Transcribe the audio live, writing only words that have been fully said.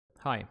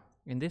Hi,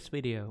 in this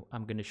video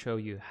I'm going to show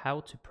you how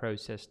to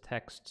process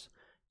texts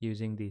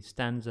using the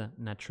Stanza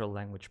natural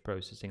language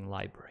processing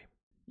library.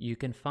 You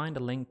can find a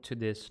link to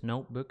this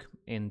notebook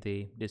in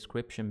the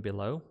description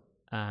below,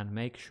 and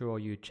make sure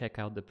you check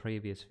out the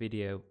previous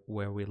video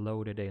where we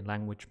loaded a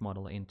language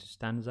model into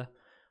Stanza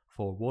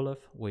for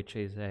Wolof, which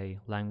is a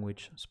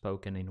language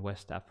spoken in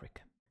West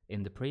Africa.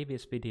 In the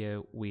previous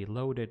video we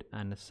loaded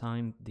and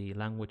assigned the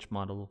language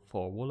model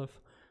for Wolof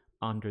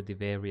under the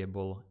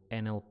variable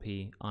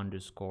NLP_WO.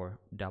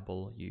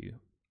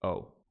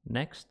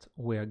 Next,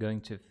 we are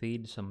going to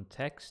feed some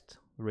text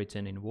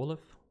written in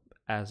Wolof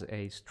as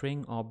a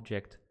string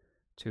object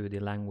to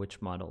the language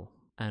model,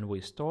 and we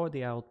store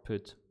the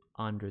output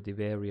under the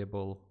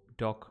variable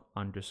doc_WO.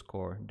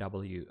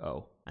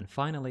 And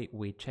finally,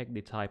 we check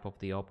the type of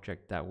the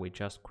object that we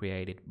just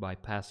created by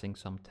passing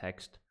some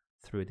text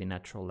through the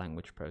natural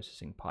language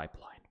processing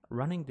pipeline.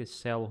 Running this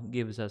cell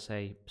gives us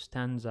a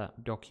Stanza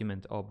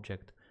document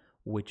object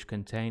which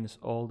contains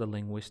all the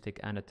linguistic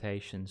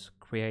annotations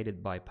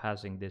created by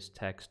passing this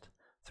text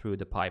through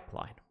the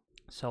pipeline.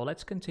 So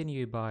let's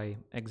continue by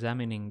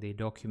examining the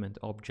document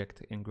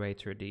object in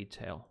greater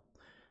detail.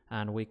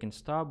 And we can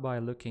start by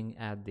looking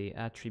at the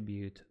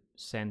attribute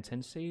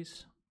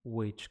sentences,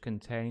 which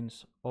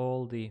contains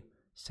all the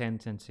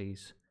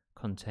sentences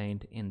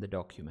contained in the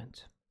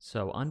document.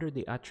 So under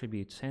the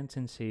attribute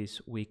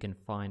sentences, we can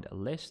find a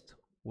list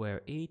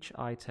where each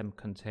item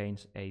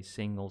contains a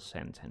single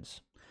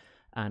sentence.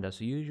 And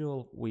as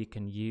usual, we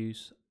can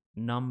use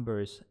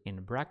numbers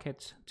in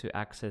brackets to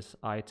access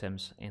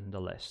items in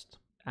the list.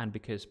 And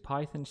because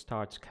Python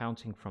starts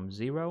counting from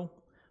 0,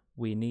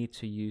 we need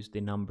to use the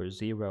number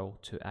 0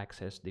 to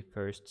access the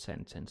first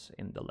sentence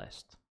in the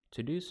list.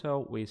 To do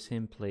so, we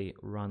simply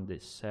run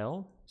this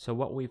cell. So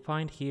what we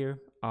find here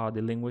are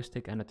the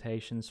linguistic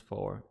annotations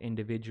for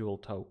individual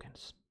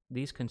tokens.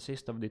 These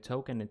consist of the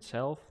token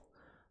itself,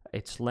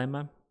 its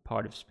lemma,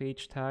 part of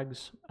speech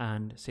tags,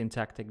 and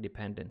syntactic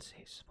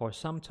dependencies. For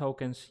some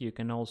tokens, you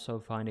can also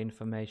find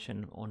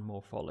information on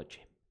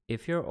morphology.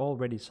 If you're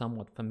already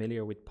somewhat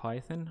familiar with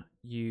Python,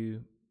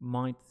 you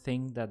might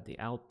think that the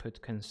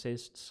output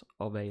consists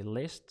of a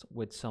list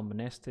with some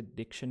nested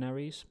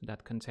dictionaries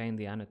that contain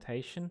the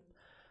annotation,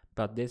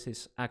 but this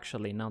is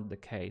actually not the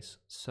case.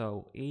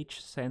 So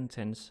each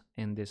sentence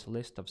in this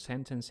list of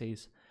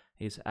sentences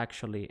is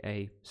actually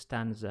a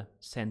Stanza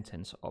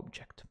sentence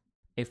object.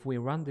 If we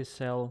run this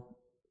cell,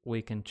 we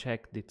can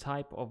check the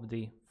type of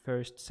the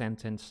first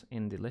sentence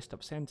in the list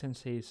of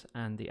sentences,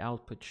 and the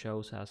output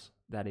shows us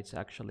that it's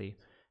actually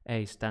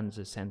a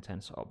Stanza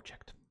sentence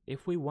object.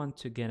 If we want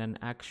to get an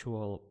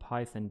actual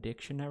Python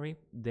dictionary,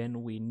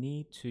 then we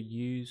need to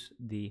use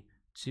the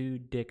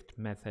toDict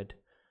method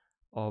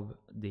of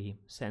the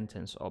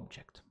sentence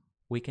object.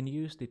 We can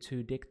use the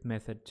toDict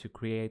method to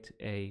create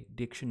a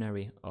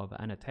dictionary of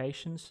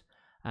annotations,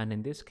 and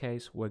in this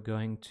case we're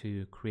going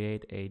to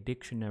create a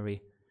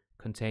dictionary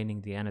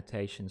containing the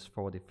annotations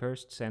for the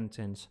first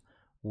sentence,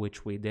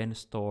 which we then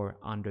store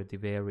under the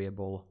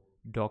variable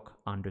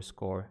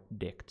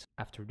doc_dict.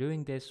 After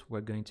doing this,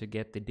 we're going to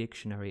get the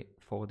dictionary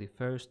for the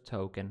first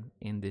token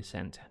in the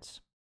sentence.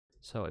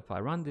 So if I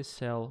run this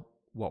cell,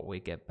 what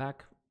we get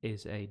back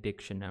is a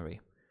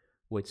dictionary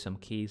with some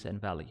keys and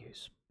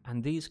values.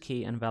 And these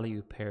key and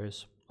value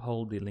pairs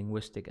hold the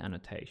linguistic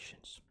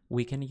annotations.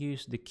 We can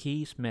use the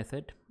keys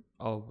method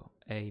of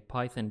a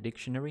Python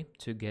dictionary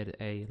to get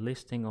a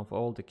listing of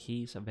all the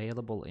keys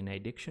available in a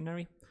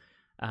dictionary.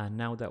 And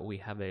now that we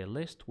have a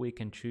list, we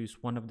can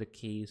choose one of the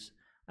keys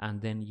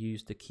and then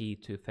use the key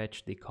to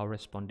fetch the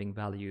corresponding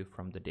value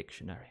from the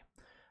dictionary.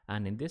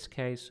 And in this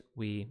case,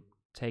 we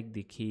take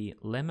the key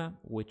lemma,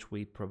 which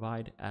we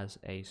provide as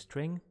a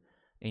string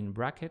in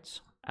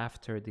brackets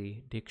after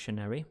the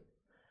dictionary,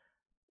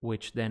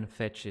 which then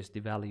fetches the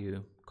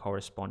value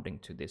corresponding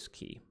to this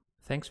key.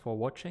 Thanks for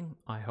watching.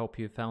 I hope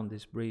you found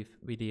this brief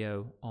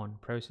video on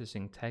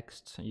processing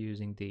texts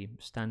using the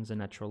Stanza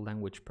natural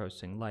language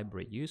processing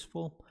library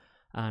useful.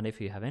 And if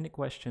you have any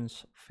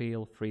questions,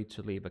 feel free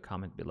to leave a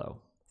comment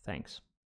below. Thanks.